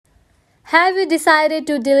Have you decided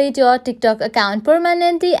to delete your TikTok account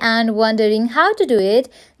permanently and wondering how to do it?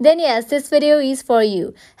 Then yes, this video is for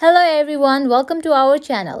you. Hello everyone, welcome to our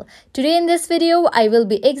channel. Today in this video, I will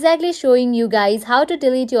be exactly showing you guys how to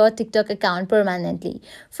delete your TikTok account permanently.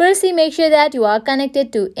 Firstly, make sure that you are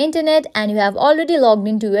connected to internet and you have already logged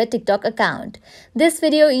into your TikTok account. This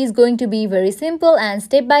video is going to be very simple and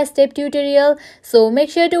step-by-step tutorial, so make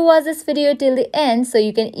sure to watch this video till the end so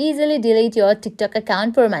you can easily delete your TikTok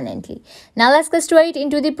account permanently. Now let's get straight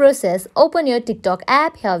into the process. Open your TikTok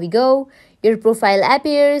app. Here we go. Your profile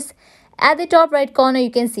appears. At the top right corner,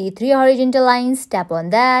 you can see 3 horizontal lines. Tap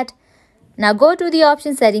on that. Now go to the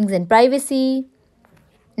option settings and privacy.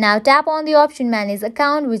 Now tap on the option manage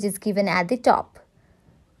account, which is given at the top.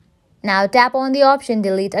 Now tap on the option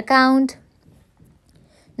delete account.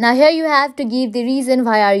 Now here you have to give the reason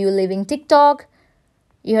why are you leaving TikTok.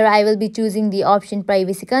 Here I will be choosing the option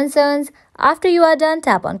privacy concerns. After you are done,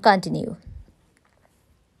 tap on continue.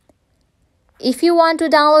 If you want to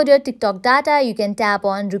download your TikTok data, you can tap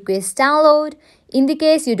on request download. In the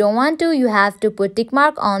case you don't want to, you have to put tick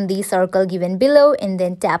mark on the circle given below and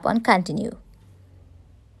then tap on continue.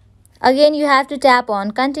 Again, you have to tap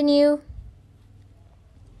on continue.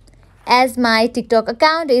 As my TikTok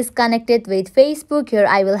account is connected with Facebook, here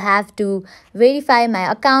I will have to verify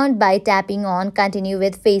my account by tapping on continue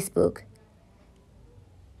with Facebook.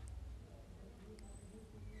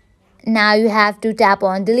 Now you have to tap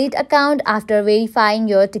on delete account after verifying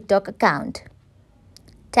your TikTok account.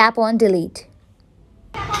 Tap on delete.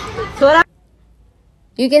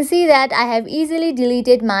 You can see that I have easily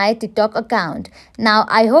deleted my TikTok account. Now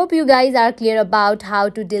I hope you guys are clear about how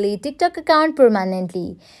to delete TikTok account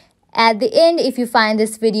permanently. At the end, if you find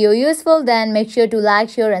this video useful, then make sure to like,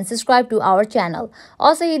 share and subscribe to our channel.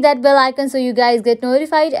 Also hit that bell icon so you guys get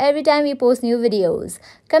notified every time we post new videos.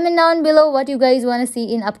 Comment down below what you guys want to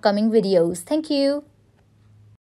see in upcoming videos. Thank you.